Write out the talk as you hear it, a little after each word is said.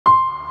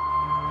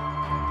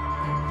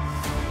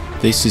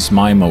This is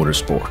My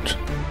Motorsport.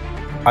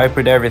 I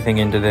put everything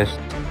into this.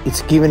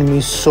 It's given me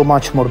so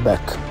much more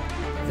back.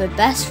 The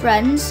best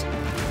friends.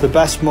 The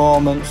best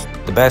moments.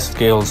 The best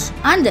skills.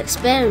 And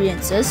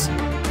experiences.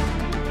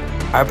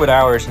 I put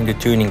hours into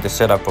tuning the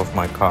setup of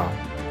my car.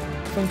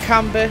 From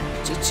camber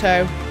to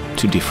tow.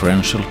 To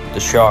differential. The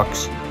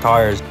shocks,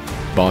 tires.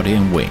 Body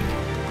and wing.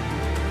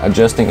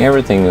 Adjusting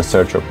everything in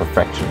search of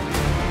perfection.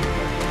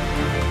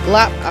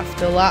 Lap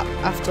after lap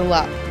after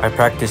lap. I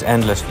practice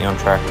endlessly on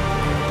track.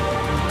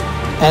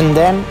 And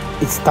then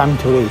it's time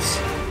to race.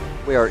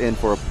 We are in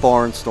for a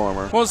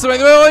barnstormer. Wants to make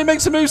the move, he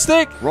makes a move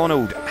stick.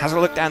 Ronald has a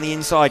look down the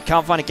inside,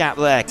 can't find a gap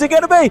there. What's it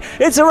going to be?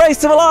 It's a race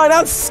to the line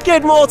and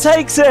Skidmore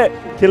takes it.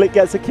 Killick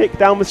gets a kick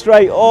down the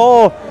straight.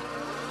 Oh,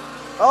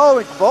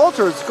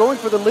 Walter's going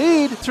for the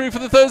lead. Through for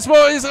the third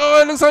spot.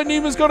 It looks like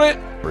Newman's got it.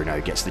 Bruno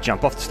gets the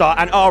jump off the start,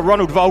 and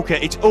Ronald Volker,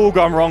 it's all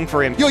gone wrong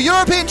for him. Your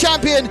European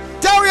champion,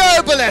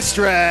 Dario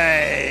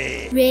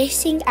Balestre.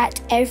 Racing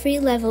at every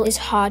level is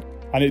hard.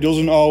 And it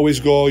doesn't always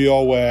go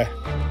your way.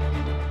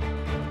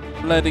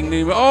 Letting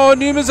Newman. Oh,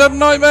 Newman's had a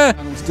nightmare.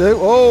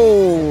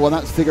 Oh, and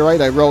that's figure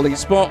eight rolling.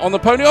 Spot on the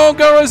pony. Oh,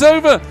 Garo's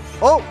over.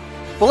 Oh,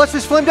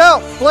 Ballestri's flamed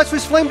out.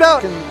 Ballestri's flamed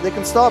out. They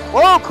can stop.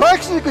 Oh,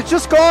 Craxton is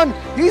just gone.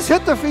 He's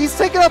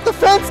taken out the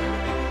fence.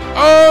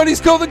 Oh, and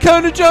he's got the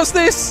cone of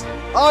justice.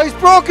 Oh, he's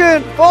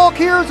broken.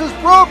 Volkers is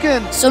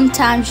broken.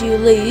 Sometimes you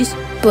lose,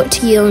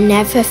 but you'll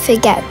never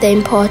forget the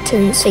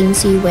important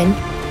things you win.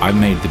 I've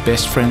made the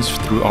best friends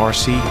through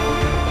RC.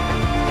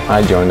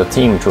 I joined the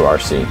team through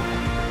RC.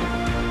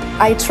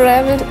 I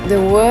traveled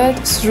the world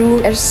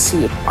through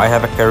RC. I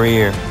have a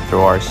career through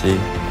RC.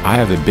 I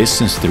have a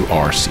business through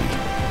RC.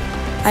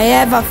 I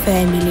have a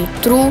family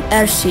through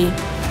RC.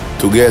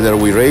 Together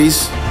we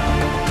race,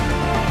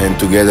 and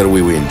together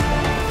we win.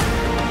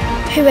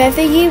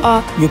 Whoever you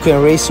are, You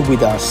can race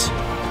with us.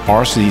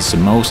 RC is the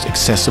most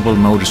accessible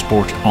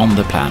motorsport on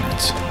the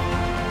planet.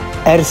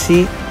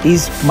 RC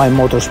is my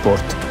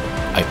motorsport.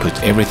 I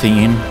put everything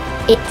in.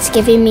 It's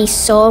giving me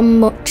so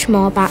much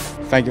more back.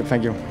 Thank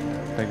you.